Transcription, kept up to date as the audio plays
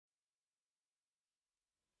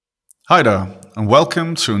Hi there, and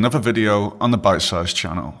welcome to another video on the PointSize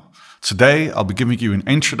channel. Today, I'll be giving you an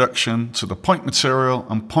introduction to the PointMaterial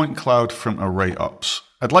and PointCloudFromArray ops.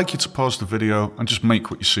 I'd like you to pause the video and just make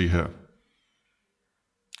what you see here.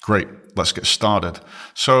 Great, let's get started.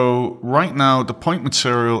 So right now, the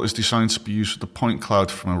PointMaterial is designed to be used with the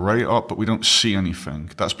PointCloudFromArray op, but we don't see anything.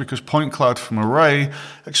 That's because PointCloudFromArray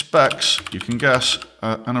expects, you can guess,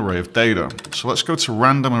 an array of data. So let's go to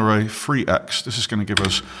random array 3x. This is going to give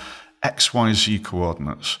us X, Y, Z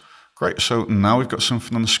coordinates. Great, so now we've got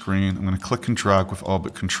something on the screen. I'm going to click and drag with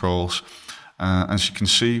orbit controls. As you can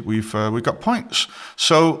see, we've got points.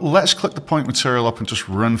 So let's click the PointMaterial up and just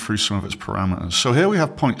run through some of its parameters. So here we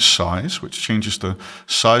have PointSize, which changes the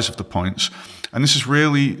size of the points. And this is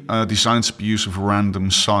really designed to be used with random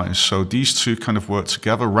size. So these two kind of work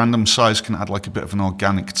together. Random size can add like a bit of an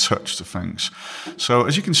organic touch to things. So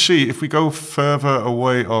as you can see, if we go further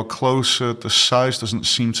away or closer, the size doesn't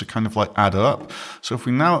seem to kind of like add up. So if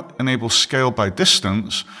we now enable scale by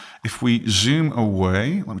distance, if we zoom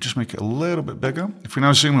away, let me just make it a little bit bigger. If we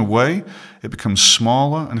now zoom away, it becomes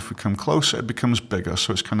smaller, and if we come closer, it becomes bigger.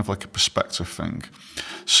 So it's kind of like a perspective thing.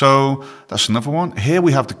 So that's another one. Here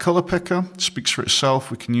we have the color picker. It speaks for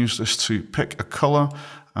itself. We can use this to pick a color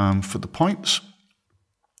for the points.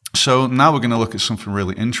 So now we're going to look at something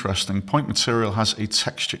really interesting. PointMaterial has a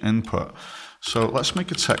texture input. So let's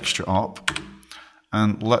make a texture op,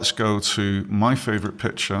 and let's go to my favorite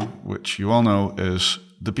picture, which you all know is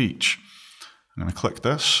the beach. I'm going to click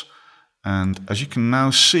this, and as you can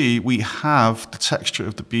now see, we have the texture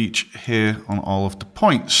of the beach here on all of the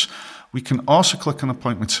points. We can also click on the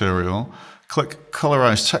PointMaterial, click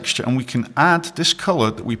colorize texture, and we can add this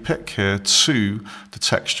color that we pick here to the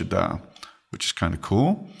texture there, which is kind of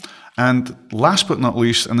cool. And last but not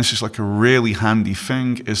least, and this is like a really handy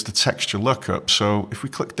thing, is the texture lookup. So if we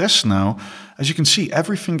click this now, as you can see,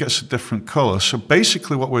 everything gets a different color. So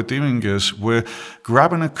basically what we're doing is we're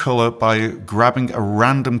grabbing a color by grabbing a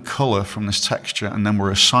random color from this texture, and then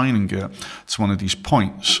we're assigning it to one of these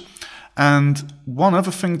points. And one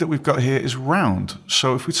other thing that we've got here is round.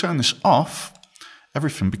 So if we turn this off,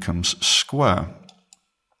 everything becomes square,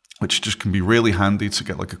 which just can be really handy to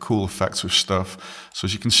get like a cool effect with stuff. So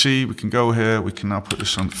as you can see, we can go here, we can now put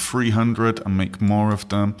this on 300 and make more of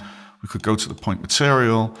them. We could go to the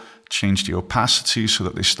PointMaterial, change the opacity so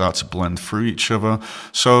that they start to blend through each other.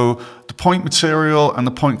 So the PointMaterial and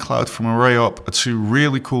the PointCloudFromArray op are two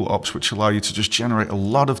really cool ops which allow you to just generate a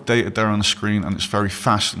lot of data there on the screen, and it's very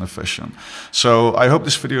fast and efficient. So I hope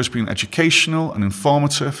this video has been educational and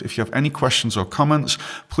informative. If you have any questions or comments,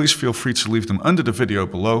 please feel free to leave them under the video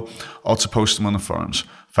below or to post them on the forums.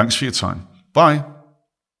 Thanks for your time. Bye.